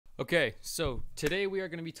Okay, so today we are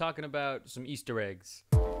going to be talking about some Easter eggs.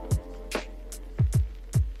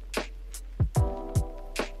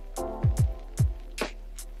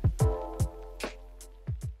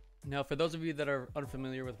 Now, for those of you that are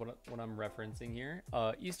unfamiliar with what I'm referencing here,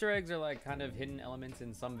 Easter eggs are like kind of hidden elements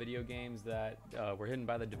in some video games that were hidden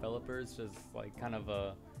by the developers, just like kind of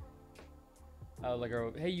a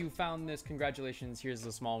hey, you found this, congratulations, here's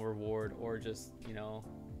a small reward, or just, you know,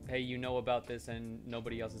 hey, you know about this and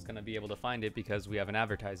nobody else is going to be able to find it because we haven't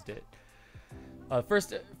advertised it.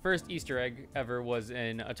 First Easter egg ever was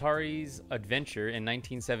in Atari's Adventure in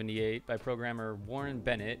 1978 by programmer Warren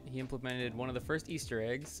Bennett. He implemented one of the first Easter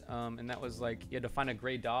eggs, and that was like you had to find a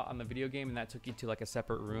gray dot on the video game, and that took you to like a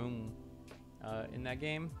separate room in that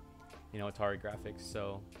game. You know, Atari graphics,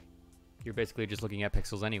 so you're basically just looking at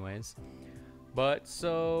pixels anyways. But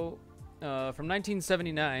so from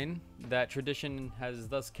 1979, that tradition has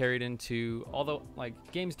thus carried into all the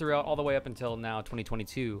games throughout all the way up until now,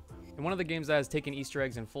 2022. And one of the games that has taken Easter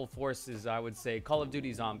eggs in full force is, I would say, Call of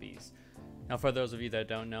Duty Zombies. Now, for those of you that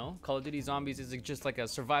don't know, Call of Duty Zombies is just like a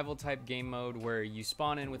survival type game mode where you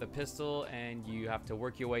spawn in with a pistol and you have to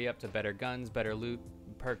work your way up to better guns, better loot,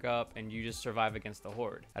 perk up, and you just survive against the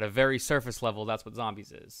horde. At a very surface level, that's what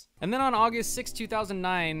Zombies is. And then on August 6,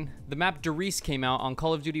 2009, the map Doris came out on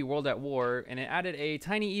Call of Duty World at War, and it added a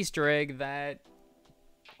tiny Easter egg that,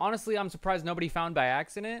 honestly, I'm surprised nobody found by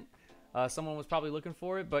accident. Someone was probably looking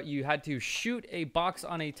for it, but you had to shoot a box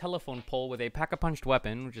on a telephone pole with a pack-a-punched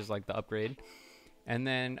weapon, which is like the upgrade. And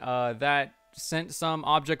then that sent some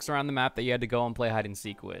objects around the map that you had to go and play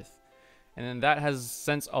hide-and-seek with. And then that has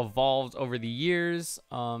since evolved over the years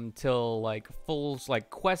till like full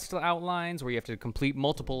quest outlines where you have to complete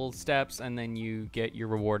multiple steps and then you get your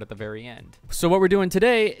reward at the very end. So what we're doing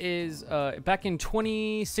today is back in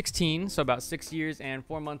 2016, so about 6 years and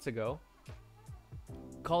 4 months ago,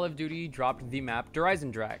 Call of Duty dropped the map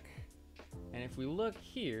Drak. And if we look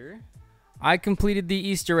here, I completed the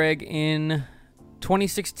Easter egg in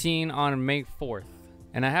 2016 on May 4th.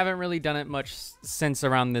 And I haven't really done it much since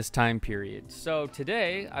around this time period. So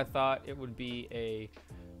today, I thought it would be a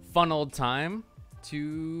fun old time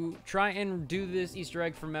to try and do this Easter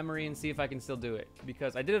egg from memory and see if I can still do it.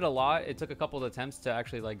 Because I did it a lot. It took a couple of attempts to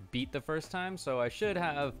actually beat the first time. So I should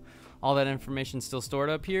have all that information still stored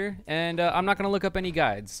up here. And I'm not going to look up any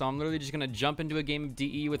guides. So I'm literally just going to jump into a game of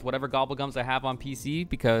DE with whatever gobblegums I have on PC.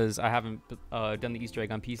 Because I haven't done the Easter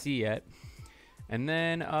egg on PC yet. And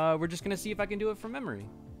then we're just going to see if I can do it from memory.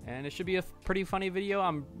 And it should be a pretty funny video.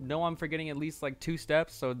 I know I'm forgetting at least 2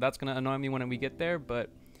 steps, so that's going to annoy me when we get there. But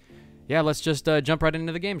yeah, let's just jump right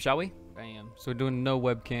into the game, shall we? Bam. So we're doing no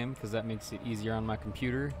webcam because that makes it easier on my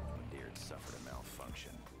computer. Beard suffered a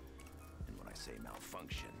malfunction. And when I say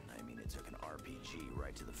malfunction, I mean it took an RPG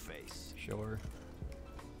right to the face. Sure.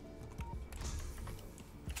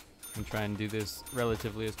 I'm trying to do this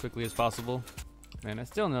relatively as quickly as possible. Man, I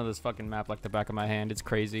still know this fucking map like the back of my hand. It's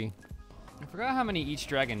crazy. I forgot how many each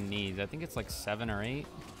dragon needs. I think it's 7 or 8.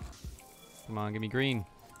 Come on, give me green.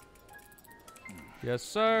 Yes,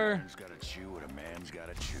 sir. A man's gotta chew what a man's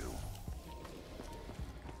gotta chew.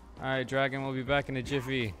 Alright, dragon, we'll be back in a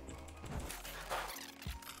jiffy.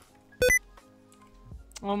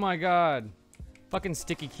 Oh my god. Fucking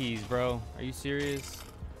sticky keys, bro. Are you serious?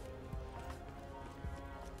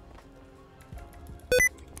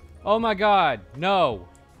 Oh my god, no.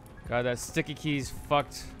 God, that sticky key's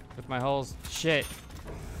fucked with my holes. Shit.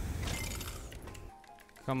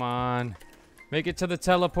 Come on. Make it to the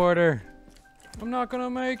teleporter. I'm not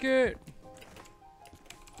gonna make it.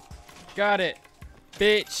 Got it.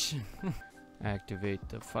 Bitch. Activate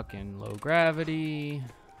the fucking low gravity.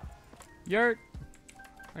 Yurt.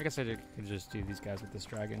 I guess I could just do these guys with this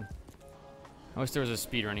dragon. I wish there was a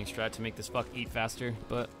speedrunning strat to make this fuck eat faster,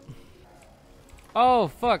 but... Oh,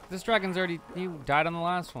 fuck. This dragon's already... He died on the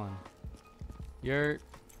last one. Yurt.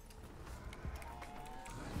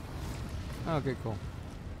 Okay, cool.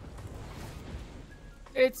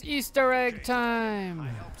 It's Easter egg time!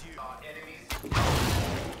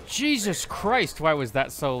 Jesus Christ, why was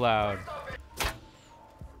that so loud?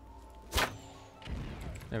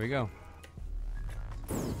 There we go.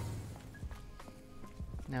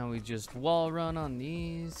 Now we just wall run on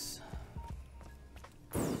these.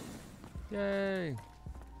 Yay!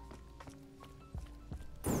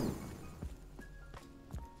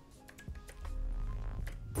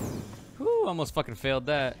 Whew, almost fucking failed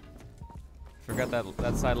that. Forgot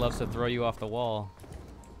that side loves to throw you off the wall.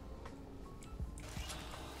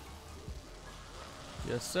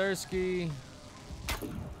 Yes, sirski.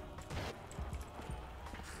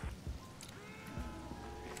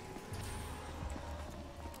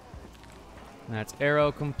 That's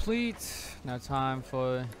arrow complete. Now time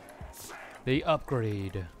for the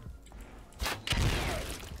upgrade.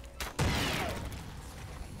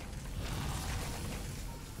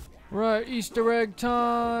 Right, Easter egg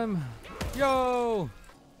time. Yo!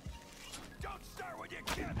 Don't start when you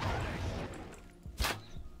can't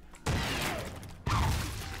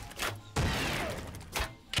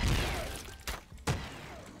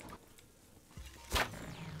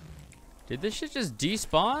Did this shit just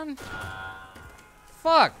despawn?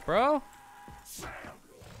 Fuck, bro.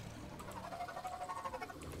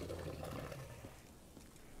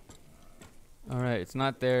 Alright, it's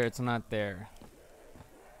not there, it's not there.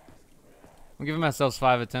 I'm giving myself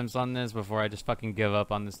 5 attempts on this before I just fucking give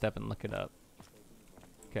up on this step and look it up.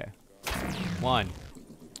 Okay. 1.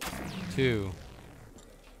 2.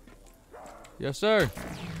 Yes, sir.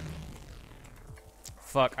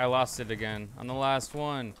 Fuck, I lost it again on the last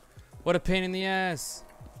one. What a pain in the ass.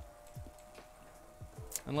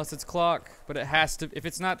 Unless it's clock, but it has to. If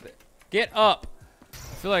it's not, get up. I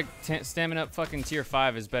feel like stamina up fucking tier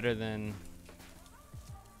 5 is better than.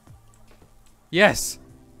 Yes.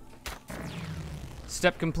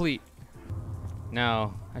 Step complete.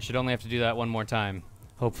 Now I should only have to do that one more time,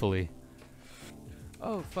 hopefully.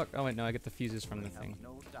 Oh fuck! Oh wait, no, I get the fuses from the thing.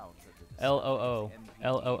 L-O-O,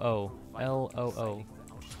 L-O-O, L-O-O.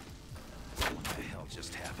 What the hell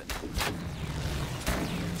just happened?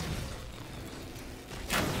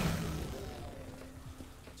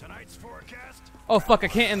 Tonight's forecast? Oh fuck, I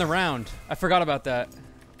can't end the round. I forgot about that.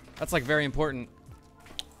 That's like very important.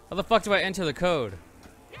 How the fuck do I enter the code?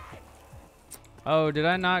 Oh, did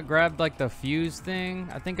I not grab like the fuse thing?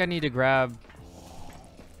 I think I need to grab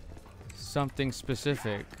something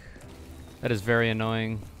specific. That is very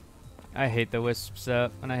annoying. I hate the wisp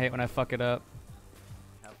step, and I hate when I fuck it up.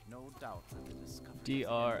 Have no doubt that the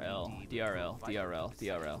DRL, DRL, DRL,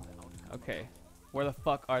 DRL. Okay, where the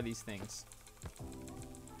fuck are these things?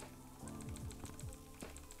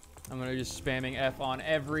 I'm gonna just spamming F on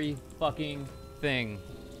every fucking thing.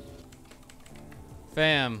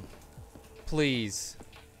 Fam, please.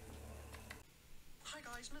 Hi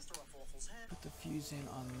guys, Mr. Ruffles here. Put the fuse in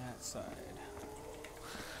on that side.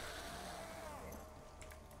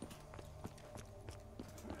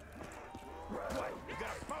 What? You got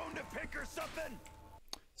a bone to pick or something?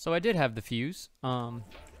 So I did have the fuse. I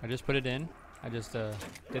just put it in. I just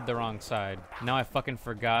did the wrong side. Now I fucking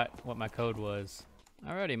forgot what my code was.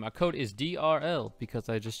 Alrighty, my code is DRL because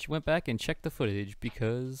I just went back and checked the footage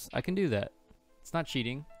because I can do that. It's not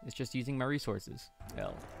cheating, it's just using my resources.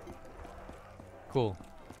 L. Cool.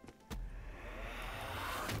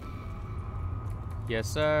 Yes,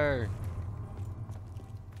 sir.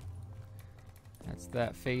 That's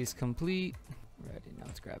that phase complete. Ready, now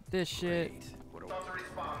let's grab this shit.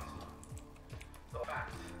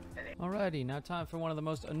 Alrighty, now time for one of the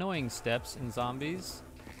most annoying steps in zombies.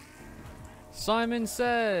 Simon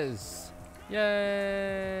Says!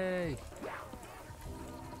 Yay!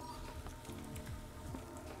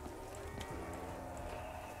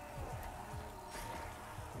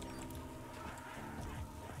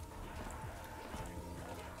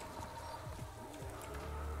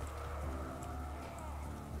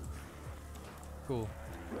 Cool.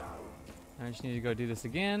 I just need to go do this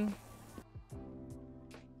again.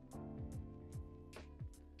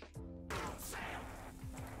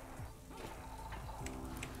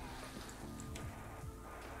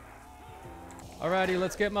 Alrighty,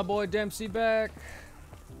 let's get my boy Dempsey back.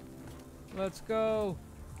 Let's go.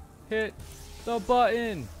 Hit the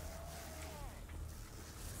button.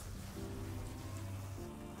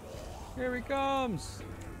 Here he comes.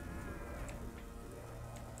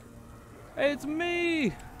 Hey, it's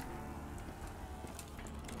me.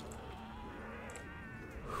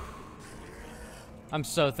 I'm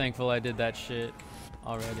so thankful I did that shit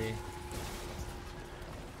already.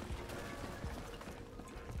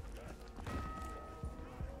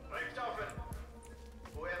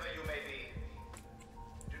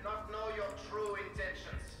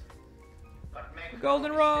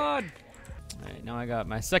 Goldenrod! Alright, now I got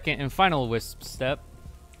my second and final wisp step.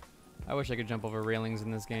 I wish I could jump over railings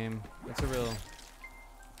in this game. It's a real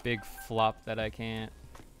big flop that I can't.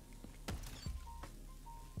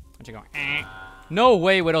 What you going? Eh. No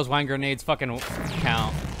way Widow's Wine grenades fucking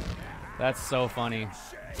count. That's so funny.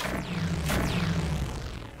 Alright,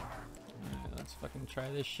 let's fucking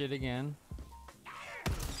try this shit again.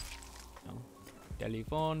 Oh.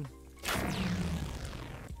 Telephone.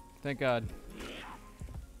 Thank God.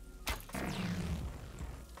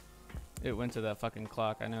 It went to that fucking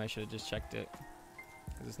clock. I know I should have just checked it.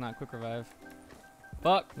 Because it's not quick revive.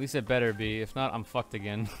 Fuck! At least it better be. If not, I'm fucked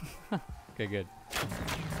again. Okay, good.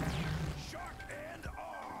 Shark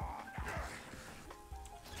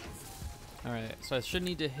Alright, so I should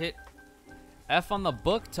need to hit F on the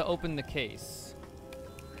book to open the case.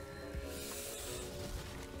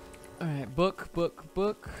 Alright, book.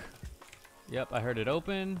 Yep, I heard it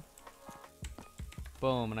open.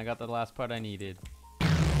 Boom, and I got the last part I needed.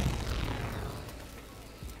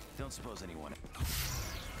 Don't suppose anyone.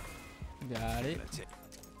 Got it.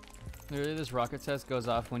 Literally, this rocket test goes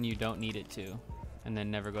off when you don't need it to, and then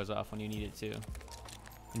never goes off when you need it to.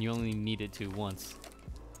 And you only need it to once.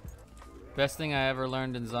 Best thing I ever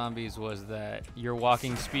learned in zombies was that your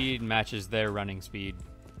walking speed matches their running speed.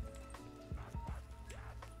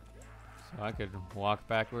 So I could walk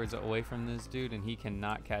backwards away from this dude and he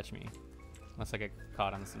cannot catch me. Unless I get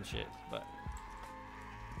caught on some shit, but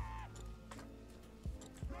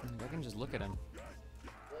I can just look at him.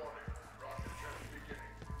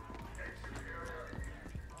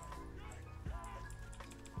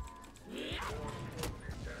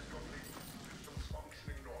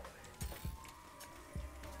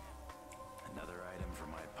 Another item for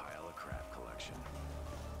my pile of crap collection.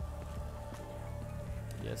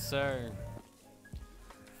 Yes, sir.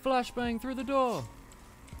 Flashbang through the door.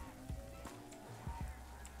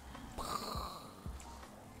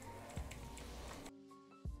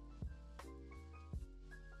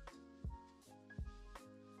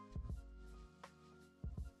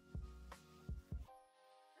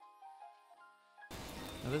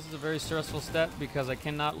 Now this is a very stressful step because I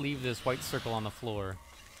cannot leave this white circle on the floor.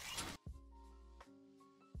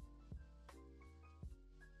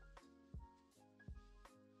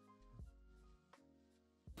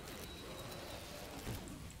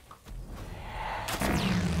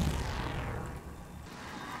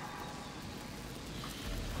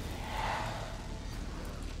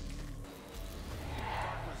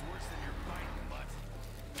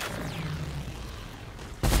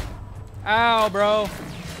 Ow, bro.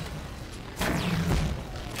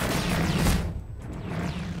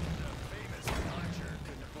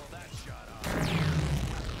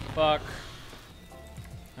 Fuck.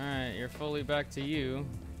 Alright, you're fully back to you.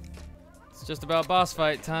 It's just about boss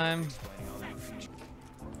fight time.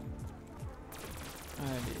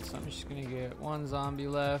 Alrighty, so I'm just gonna get one zombie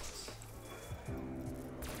left.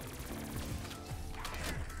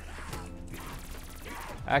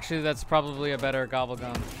 Actually, that's probably a better gobble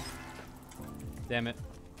gum. Damn it.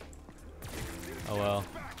 Oh well.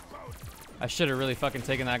 I should have really fucking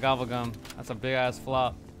taken that gobble gum. That's a big ass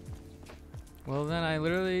flop. Well then I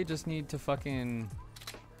literally just need to fucking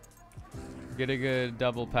get a good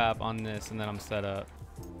double pap on this and then I'm set up.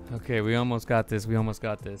 Okay, we almost got this.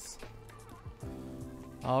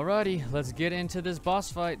 Alrighty, let's get into this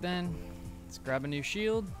boss fight then. Let's grab a new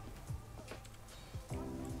shield.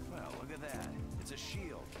 Well, look at that. It's a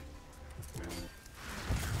shield.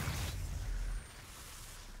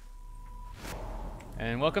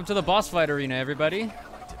 And welcome to the boss fight arena, everybody.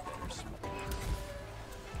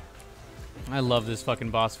 I love this fucking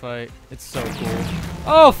boss fight. It's so cool.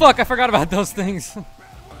 Oh fuck, I forgot about those things.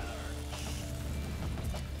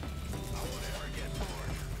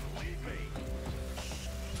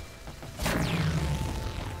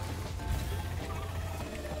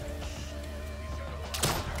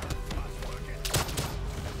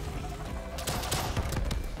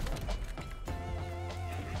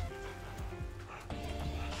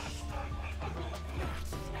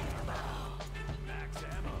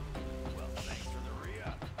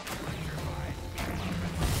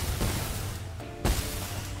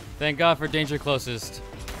 Thank God for danger closest.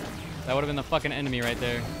 That would have been the fucking enemy right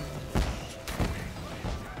there.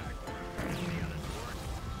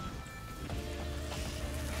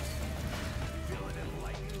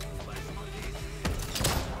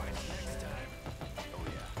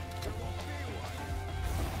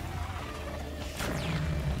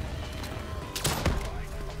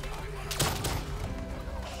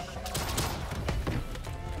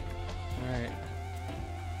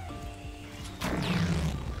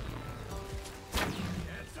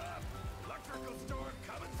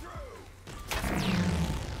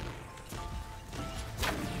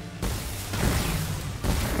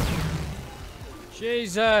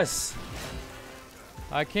 Jesus.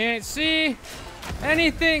 I can't see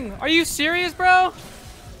anything. Are you serious, bro?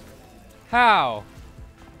 How?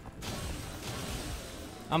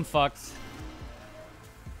 I'm fucked.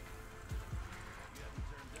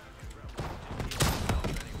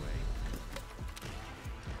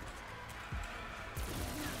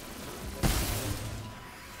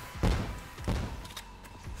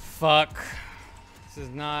 Fuck. This is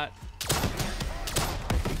not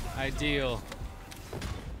ideal.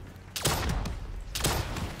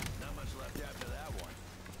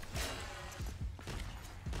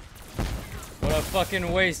 What a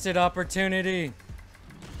fucking wasted opportunity.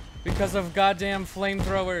 Because of goddamn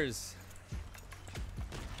flamethrowers.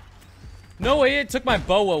 No way it took my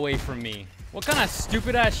bow away from me. What kind of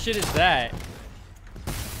stupid ass shit is that?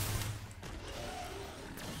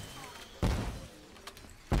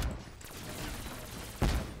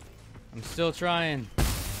 I'm still trying.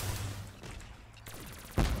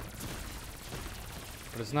 But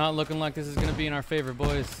it's not looking like this is gonna be in our favor,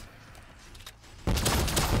 boys.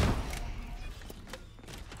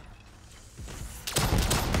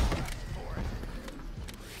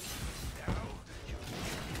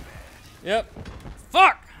 Yep.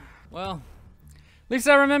 Fuck! Well, at least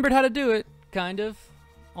I remembered how to do it, kind of.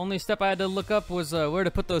 Only step I had to look up was where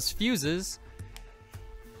to put those fuses.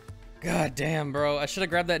 God damn, bro. I should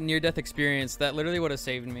have grabbed that near-death experience. That literally would have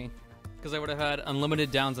saved me. Because I would have had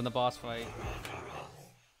unlimited downs in the boss fight.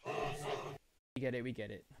 We get it, we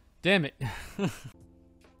get it. Damn it.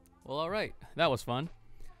 Well, alright. That was fun.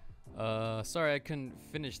 Sorry I couldn't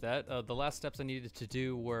finish that. The last steps I needed to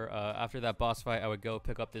do were, after that boss fight, I would go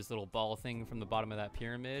pick up this little ball thing from the bottom of that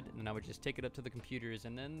pyramid, and then I would just take it up to the computers,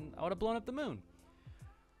 and then I would have blown up the moon.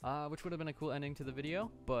 Which would have been a cool ending to the video,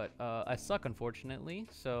 but I suck, unfortunately,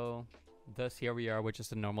 so thus here we are with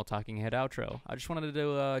just a normal talking head outro. I just wanted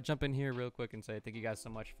to jump in here real quick and say thank you guys so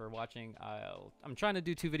much for watching. I'm trying to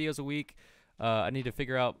do 2 videos a week. I need to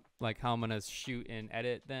figure out like how I'm gonna shoot and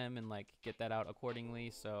edit them and like get that out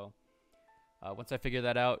accordingly, so once I figure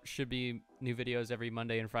that out, should be new videos every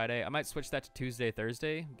Monday and Friday. I might switch that to Tuesday,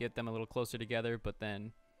 Thursday, get them a little closer together, but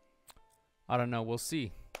then I don't know, we'll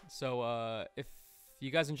see. So if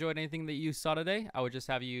you guys enjoyed anything that you saw today, I would just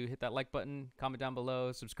have you hit that like button, comment down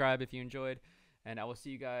below, subscribe if you enjoyed, and I will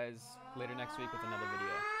see you guys later next week with another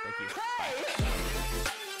video. Thank you.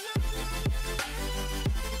 Bye.